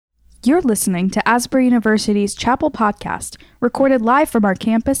You're listening to Asbury University's Chapel Podcast, recorded live from our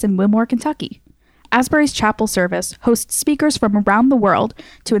campus in Wilmore, Kentucky. Asbury's Chapel service hosts speakers from around the world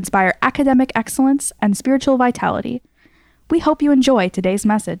to inspire academic excellence and spiritual vitality. We hope you enjoy today's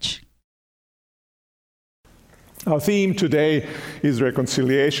message. Our theme today is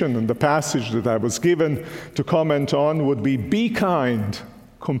reconciliation, and the passage that I was given to comment on would be kind,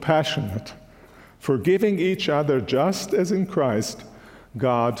 compassionate, forgiving each other just as in Christ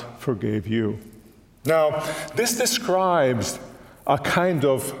God forgave you. Now, this describes a kind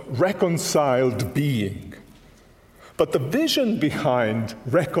of reconciled being. But the vision behind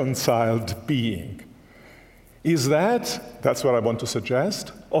reconciled being is that's what I want to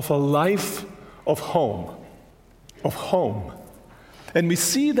suggest, of a life of home. And we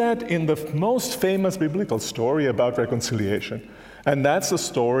see that in the most famous biblical story about reconciliation. And that's the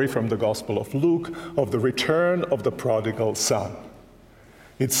story from the Gospel of Luke of the return of the prodigal son.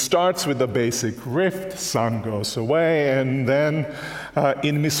 It starts with a basic rift, son goes away, and then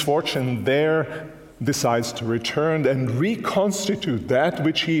in misfortune there decides to return and reconstitute that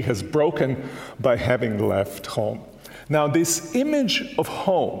which he has broken by having left home. Now this image of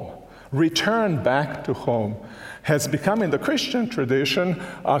home, return back to home, has become in the Christian tradition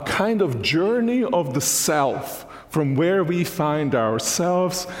a kind of journey of the self from where we find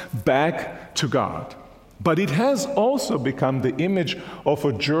ourselves back to God. But it has also become the image of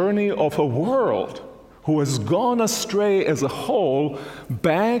a journey of a world who has gone astray as a whole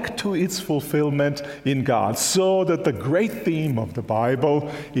back to its fulfillment in God. So that the great theme of the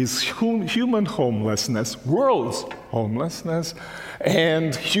Bible is human homelessness, world's homelessness,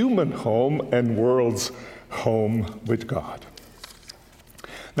 and human home and world's home with God.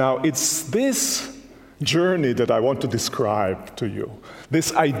 Now, it's this journey that I want to describe to you,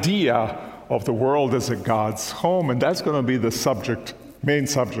 this idea of the world as a God's home, and that's going to be the main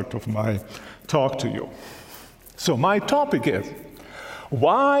subject of my talk to you. So my topic is,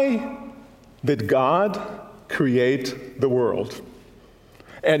 why did God create the world?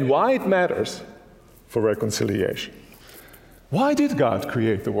 And why it matters for reconciliation. Why did God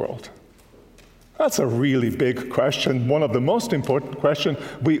create the world? That's a really big question, one of the most important questions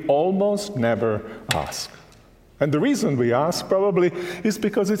we almost never ask. And the reason we ask probably is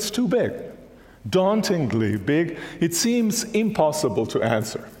because it's too big. Dauntingly big, it seems impossible to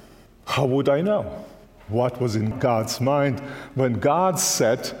answer. How would I know what was in God's mind when God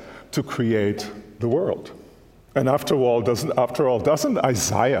set to create the world? And after all, doesn't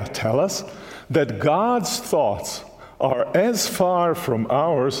Isaiah tell us that God's thoughts are as far from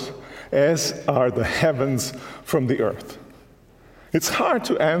ours as are the heavens from the earth? It's hard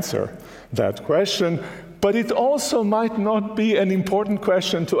to answer that question, but it also might not be an important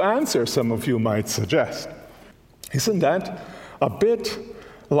question to answer, some of you might suggest. Isn't that a bit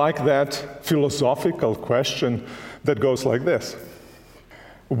like that philosophical question that goes like this?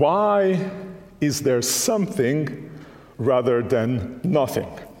 Why is there something rather than nothing?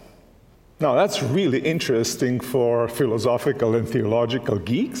 Now, that's really interesting for philosophical and theological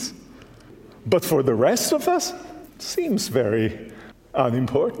geeks, but for the rest of us, it seems very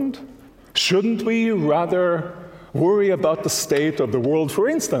unimportant. Shouldn't we rather worry about the state of the world? For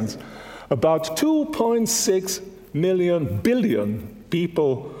instance, about 2.6 billion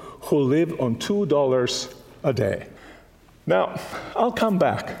people who live on $2 a day. Now, I'll come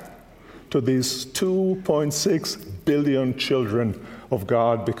back to these 2.6 billion children of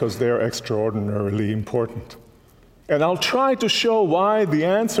God because they're extraordinarily important. And I'll try to show why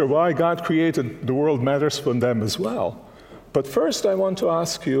God created the world matters for them as well. But first, I want to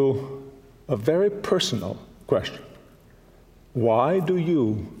ask you a very personal question. Why do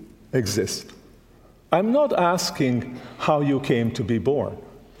you exist? I'm not asking how you came to be born.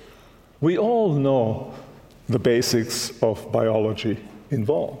 We all know the basics of biology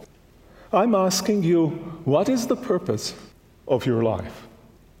involved. I'm asking you, what is the purpose of your life?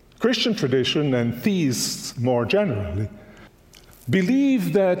 Christian tradition and theists more generally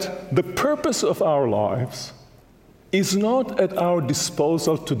believe that the purpose of our lives is not at our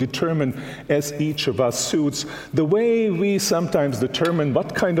disposal to determine as each of us suits, the way we sometimes determine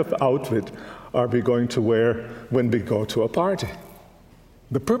what kind of outfit are we going to wear when we go to a party.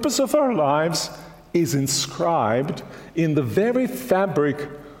 The purpose of our lives is inscribed in the very fabric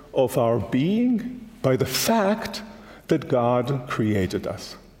of our being by the fact that God created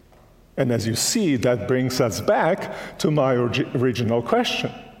us. And as you see, that brings us back to my original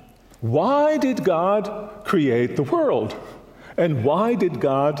question. Why did God create the world? And why did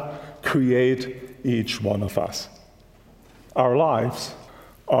God create each one of us? Our lives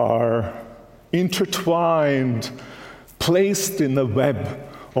are intertwined, placed in the web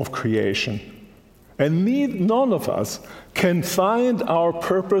of creation. And none of us can find our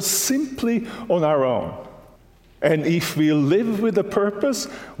purpose simply on our own. And if we live with a purpose,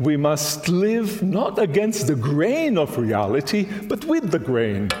 we must live not against the grain of reality, but with the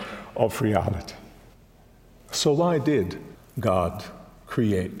grain of reality. So why did God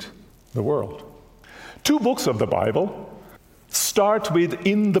create the world? 2 books of the Bible start with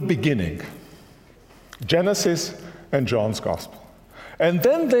 "in the beginning," Genesis and John's Gospel. And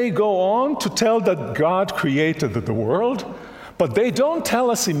then they go on to tell that God created the world, but they don't tell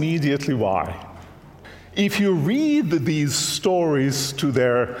us immediately why. If you read these stories to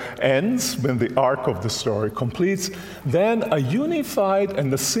their ends, when the arc of the story completes, then a unified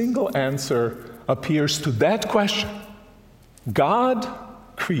and a single answer appears to that question. God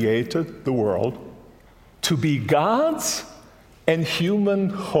created the world to be God's and human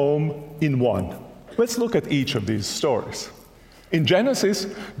home in one. Let's look at each of these stories. In Genesis,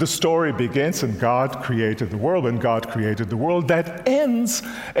 the story begins, and God created the world, and God created the world. That ends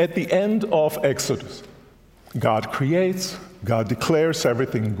at the end of Exodus. God creates, God declares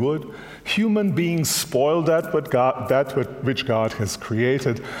everything good. Human beings spoil that which God has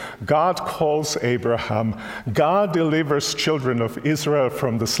created. God calls Abraham. God delivers children of Israel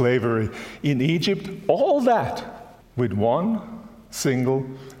from the slavery in Egypt. All that with one single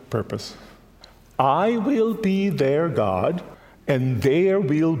purpose. I will be their God, and they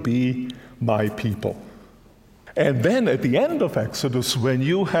will be my people. And then at the end of Exodus, when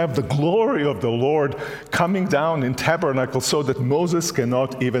you have the glory of the Lord coming down in tabernacle so that Moses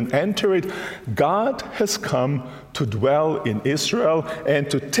cannot even enter it, God has come to dwell in Israel and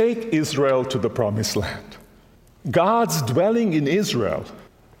to take Israel to the promised land. God's dwelling in Israel,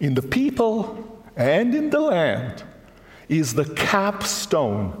 in the people and in the land, is the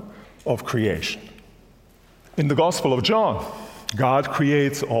capstone of creation. In the Gospel of John, God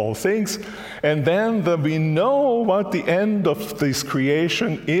creates all things, and then we know what the end of this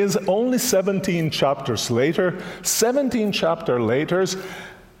creation is only 17 chapters later. 17 chapters later,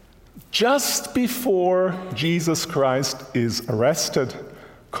 just before Jesus Christ is arrested,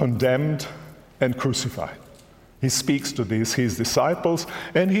 condemned, and crucified. He speaks to his disciples,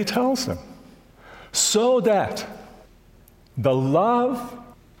 and he tells them, "So that the love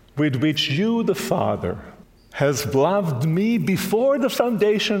with which you, the Father, has loved me before the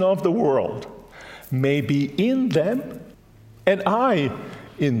foundation of the world, may be in them, and I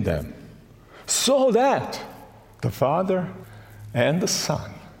in them, so that the Father and the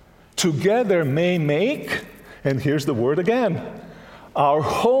Son together may make," and here's the word again, "our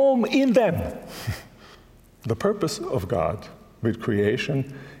home in them." The purpose of God with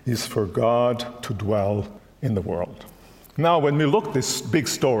creation is for God to dwell in the world. Now, when we look at these big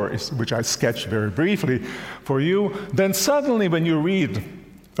stories, which I sketched very briefly for you, then suddenly when you read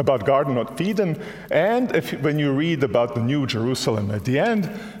about Garden of Eden, and when you read about the New Jerusalem at the end,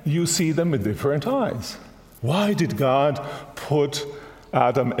 you see them with different eyes. Why did God put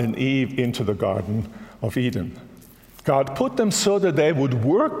Adam and Eve into the Garden of Eden? God put them so that they would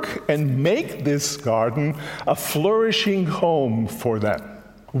work and make this garden a flourishing home for them.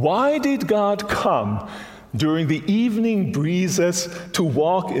 Why did God come during the evening breezes to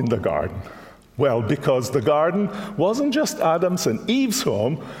walk in the garden? Well, because the garden wasn't just Adam's and Eve's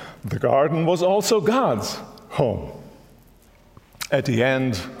home, the garden was also God's home. At the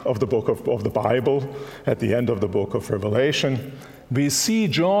end of the book of the Bible, at the end of the book of Revelation, we see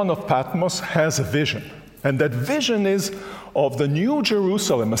John of Patmos has a vision. And that vision is of the New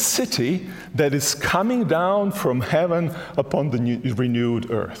Jerusalem, a city that is coming down from heaven upon the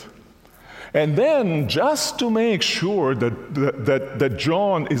renewed earth. And then, just to make sure that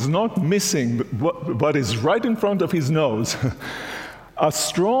John is not missing what is right in front of his nose, a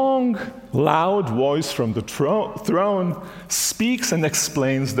strong, loud voice from the throne speaks and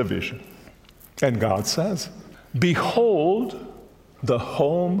explains the vision. And God says, "Behold, the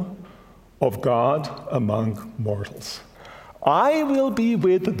home of God among mortals. I will be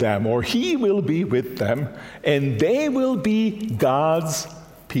with them," or he will be with them, "and they will be God's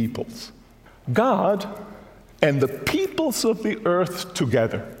peoples." God and the peoples of the earth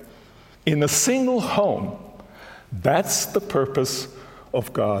together in a single home. That's the purpose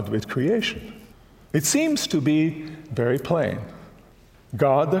of God with creation. It seems to be very plain.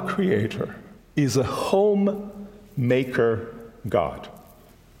 God, the Creator, is a home-maker God.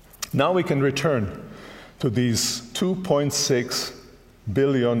 Now we can return to these 2.6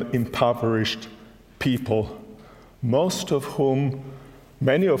 billion impoverished people,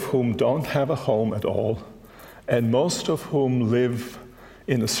 many of whom don't have a home at all, and most of whom live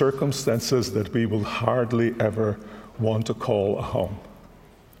in the circumstances that we will hardly ever want to call a home.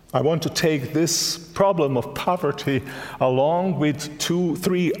 I want to take this problem of poverty along with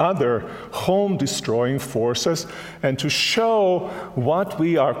 2-3 other home-destroying forces and to show what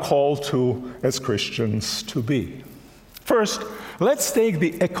we are called to as Christians to be. First, let's take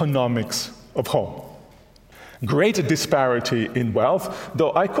the economics of home. Great disparity in wealth,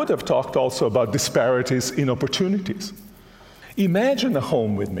 though I could have talked also about disparities in opportunities. Imagine a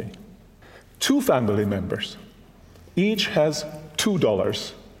home with me. 2 family members. Each has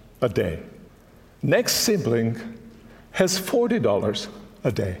 $2 a day. Next sibling has $40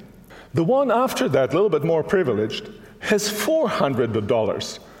 a day. The one after that, a little bit more privileged, has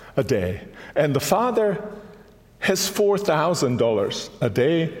 $400 a day. And the father has $4,000 a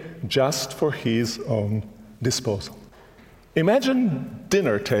day just for his own disposal. Imagine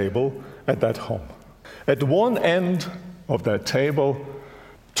dinner table at that home. At one end of that table,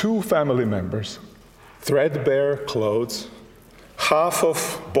 2 family members, threadbare clothes, half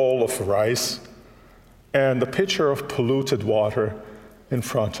of bowl of rice, and a pitcher of polluted water in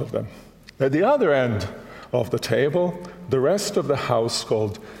front of them. At the other end of the table, the rest of the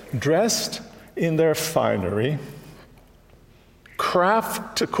household, dressed in their finery,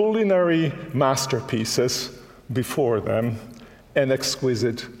 craft culinary masterpieces before them, and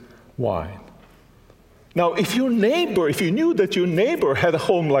exquisite wine. Now, if you knew that your neighbor had a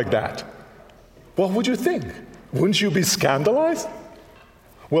home like that, what would you think? Wouldn't you be scandalized?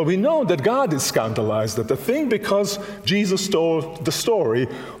 Well, we know that God is scandalized at the thing because Jesus told the story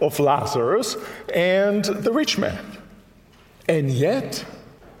of Lazarus and the rich man. And yet,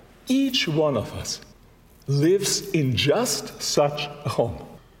 each one of us lives in just such a home,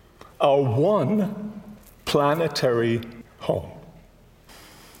 our one planetary home.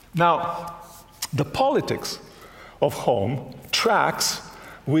 Now, the politics of home tracks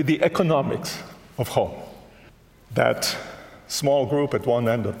with the economics of home. That small group at one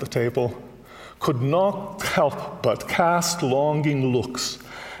end of the table could not help but cast longing looks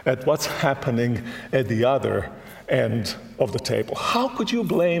at what's happening at the other end of the table. How could you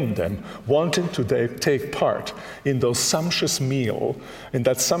blame them wanting to take part in that sumptuous meal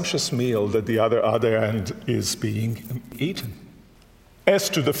that the other end is being eaten? As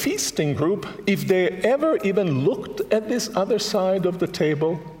to the feasting group, if they ever even looked at this other side of the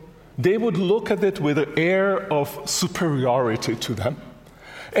table, they would look at it with an air of superiority to them,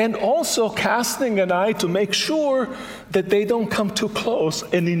 and also casting an eye to make sure that they don't come too close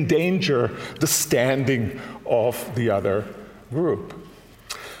and endanger the standing of the other group.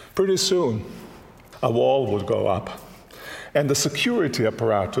 Pretty soon, a wall would go up, and the security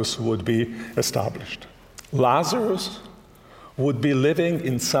apparatus would be established. Lazarus would be living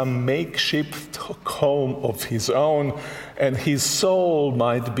in some makeshift home of his own, and his soul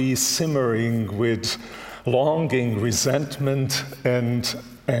might be simmering with longing, resentment, and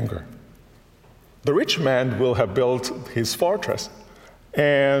anger. The rich man will have built his fortress,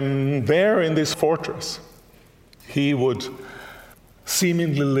 and there in this fortress, he would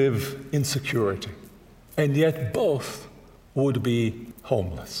seemingly live in security, and yet both would be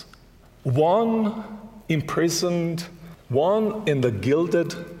homeless. One imprisoned, one in the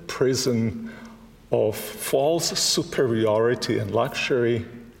gilded prison of false superiority and luxury,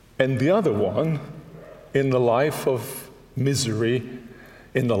 and the other one in the life of misery,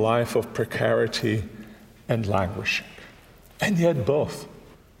 in the life of precarity and languishing. And yet both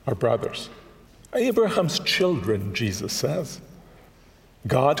are brothers. Abraham's children, Jesus says.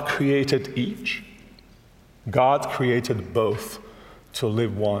 God created each. God created both to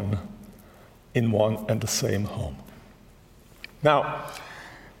live in one and the same home. Now,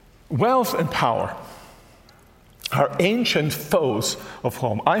 wealth and power are ancient foes of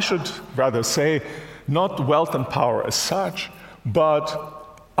home. I should rather say not wealth and power as such,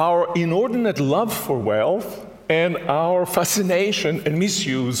 but our inordinate love for wealth and our fascination and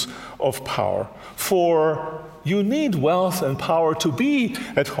misuse of power. For you need wealth and power to be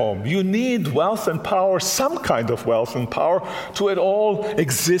at home. You need wealth and power, some kind of wealth and power, to at all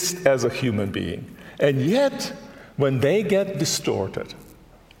exist as a human being. And yet, when they get distorted,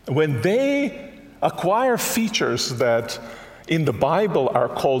 when they acquire features that in the Bible are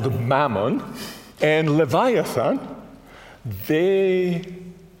called mammon and leviathan, they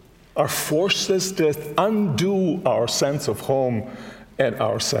are forces that undo our sense of home and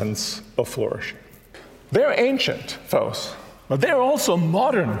our sense of flourishing. They're ancient foes, but they're also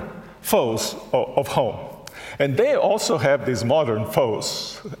modern foes of home. And they also have these modern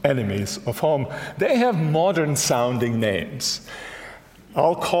foes, enemies of home. They have modern-sounding names.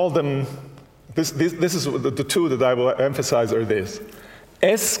 I'll call them, this is the two that I will emphasize are this: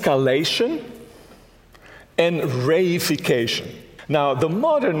 escalation and reification. Now, the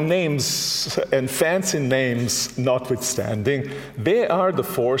modern names and fancy names notwithstanding, they are the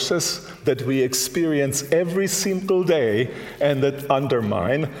forces that we experience every single day and that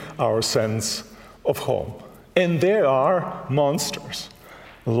undermine our sense of home. And there are monsters,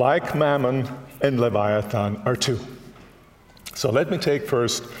 like Mammon and Leviathan are too. So let me take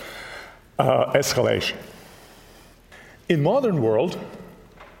first escalation. In modern world,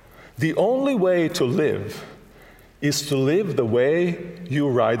 the only way to live is to live the way you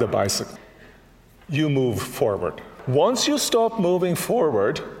ride a bicycle. You move forward. Once you stop moving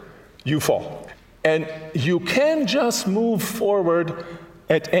forward, you fall. And you can't just move forward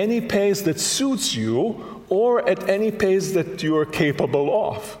at any pace that suits you or at any pace that you are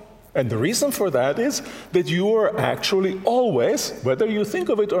capable of. And the reason for that is that you are actually always, whether you think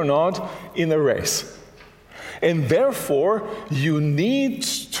of it or not, in a race. And therefore, you need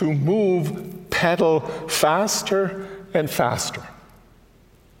to pedal faster and faster.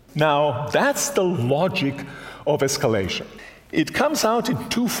 Now, that's the logic of escalation. It comes out in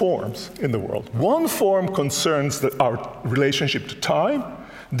two forms in the world. One form concerns our relationship to time.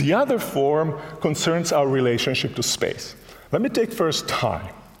 The other form concerns our relationship to space. Let me take first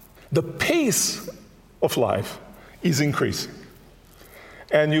time. The pace of life is increasing.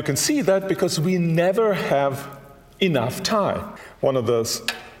 And you can see that because we never have enough time. One of those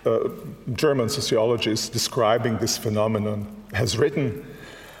German sociologists describing this phenomenon has written,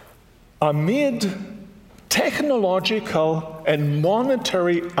 amid technological and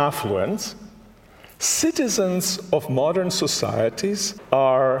monetary affluence, citizens of modern societies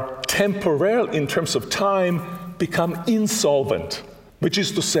are temporarily, in terms of time, become insolvent, which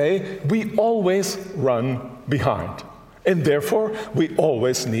is to say, we always run behind. And therefore, we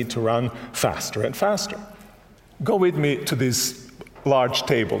always need to run faster and faster. Go with me to this large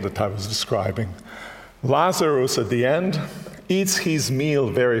table that I was describing. Lazarus, at the end, eats his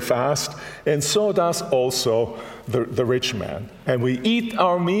meal very fast, and so does also the rich man. And we eat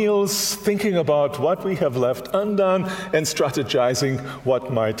our meals thinking about what we have left undone and strategizing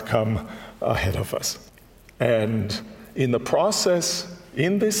what might come ahead of us. And in the process,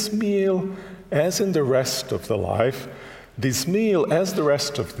 in this meal, as in the rest of the life, this meal, as the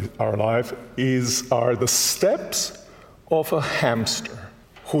rest of our life, are the steps of a hamster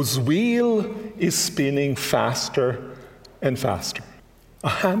whose wheel is spinning faster and faster. A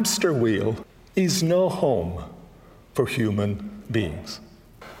hamster wheel is no home for human beings.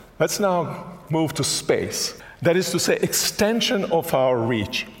 Let's now move to space. That is to say, extension of our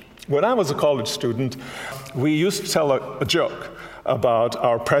reach. When I was a college student, we used to tell a joke about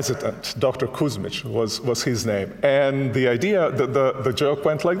our president, Dr. Kuzmich was his name. And the idea, the joke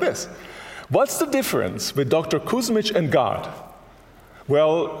went like this. What's the difference with Dr. Kuzmich and God?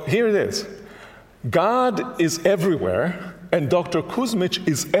 Well, here it is. God is everywhere, and Dr. Kuzmich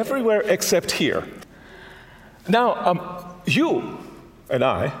is everywhere except here. Now, you and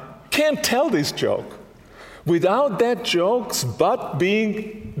I can't tell this joke without that joke's butt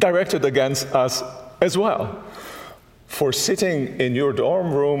being directed against us as well. For sitting in your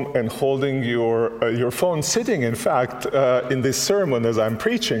dorm room and holding your phone, sitting, in fact, in this sermon as I'm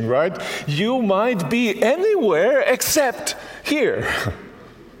preaching, right? You might be anywhere except here.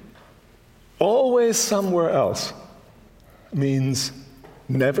 Always somewhere else means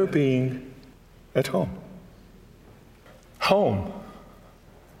never being at home. Home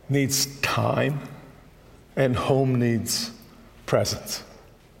needs time, and home needs presence.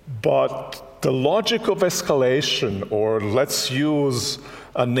 But the logic of escalation, or let's use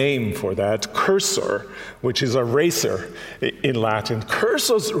a name for that, cursor, which is a racer in Latin.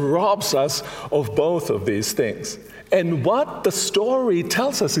 Cursor robs us of both of these things. And what the story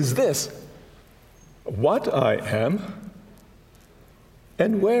tells us is this: what I am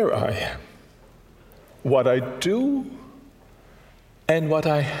and where I am, what I do and what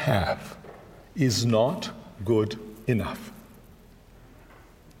I have is not good enough.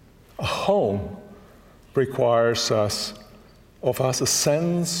 A home requires of us a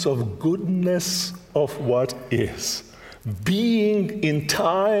sense of goodness of what is, being in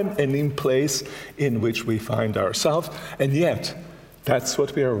time and in place in which we find ourselves, and yet that's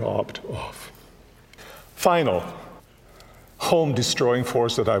what we are robbed of. Final home-destroying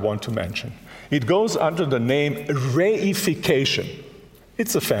force that I want to mention. It goes under the name reification.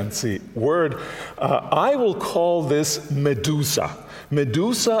 It's a fancy word. I will call this Medusa.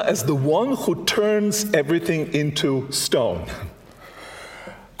 Medusa as the one who turns everything into stone.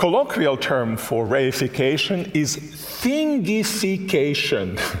 Colloquial term for reification is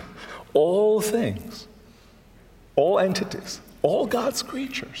thingification. All things, all entities, all God's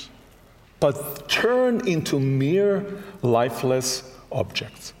creatures but turn into mere lifeless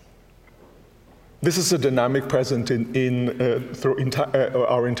objects. This is a dynamic present through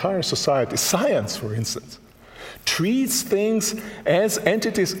our entire society. Science, for instance, treats things as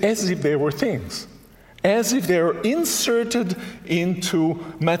entities as if they were things, as if they are inserted into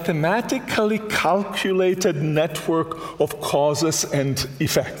mathematically calculated network of causes and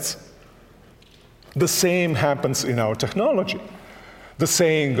effects. The same happens in our technology. The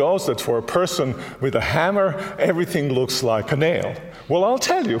saying goes that for a person with a hammer, everything looks like a nail. Well, I'll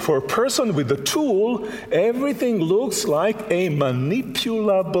tell you, for a person with a tool, everything looks like a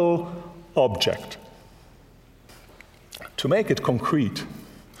manipulable object. To make it concrete,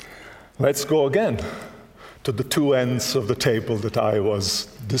 let's go again to the two ends of the table that I was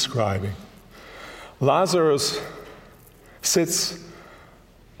describing. Lazarus sits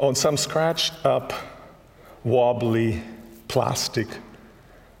on some scratched up, wobbly, plastic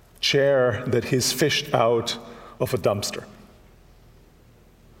chair that he's fished out of a dumpster.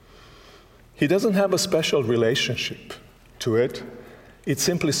 He doesn't have a special relationship to it. It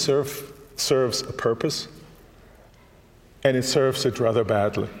simply serves a purpose, and it serves it rather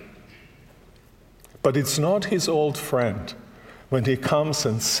badly. But it's not his old friend when he comes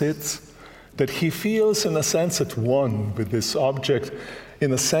and sits that he feels, in a sense, at one with this object,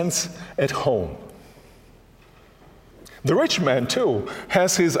 in a sense, at home. The rich man, too,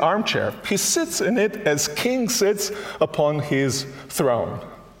 has his armchair. He sits in it as king sits upon his throne.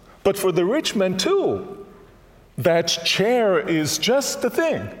 But for the rich man, too, that chair is just a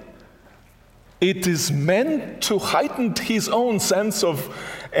thing. It is meant to heighten his own sense of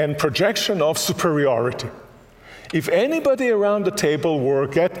and projection of superiority. If anybody around the table were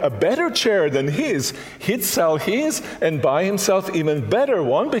to get a better chair than his, he'd sell his and buy himself an even better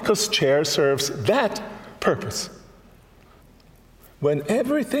one, because chair serves that purpose. When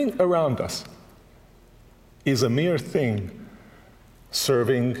everything around us is a mere thing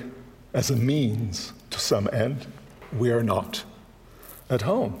serving as a means to some end, we are not at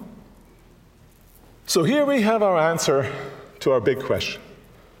home. So here we have our answer to our big question.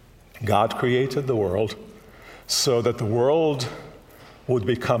 God created the world so that the world would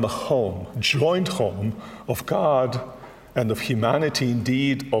become a home, joint home of God and of humanity,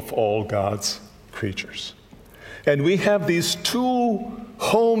 indeed of all God's creatures. And we have these two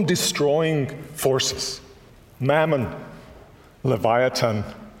home-destroying forces, Mammon, Leviathan,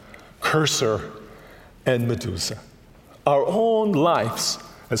 Cursor, and Medusa. Our own lives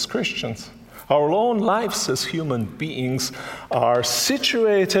as Christians, our own lives as human beings are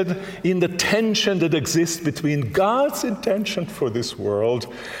situated in the tension that exists between God's intention for this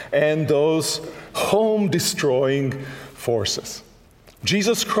world and those home-destroying forces.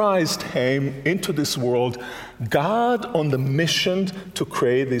 Jesus Christ came into this world, God on the mission to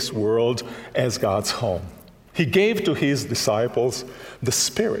create this world as God's home. He gave to his disciples the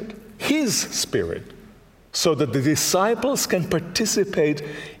Spirit, his Spirit, so that the disciples can participate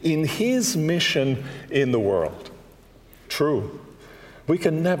in his mission in the world. True, we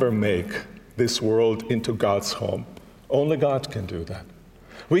can never make this world into God's home. Only God can do that.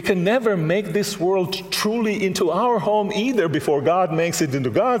 We can never make this world truly into our home either before God makes it into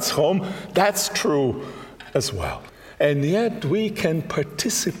God's home. That's true as well. And yet we can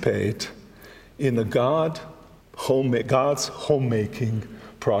participate in God's homemaking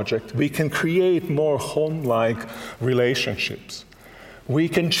project. We can create more home-like relationships. We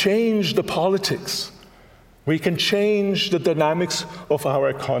can change the politics. We can change the dynamics of our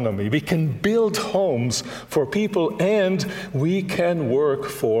economy. We can build homes for people, and we can work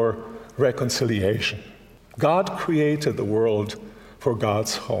for reconciliation. God created the world for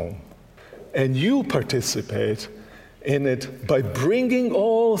God's home, and you participate in it by bringing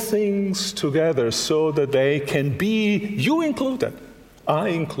all things together so that they can be, you included, I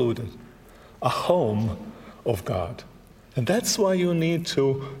included, a home of God. And that's why you need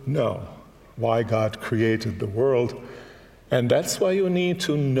to know why God created the world. And that's why you need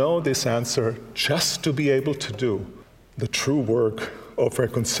to know this answer just to be able to do the true work of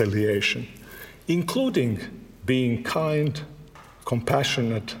reconciliation, including being kind,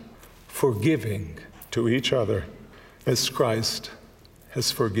 compassionate, forgiving to each other as Christ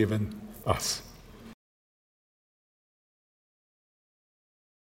has forgiven us.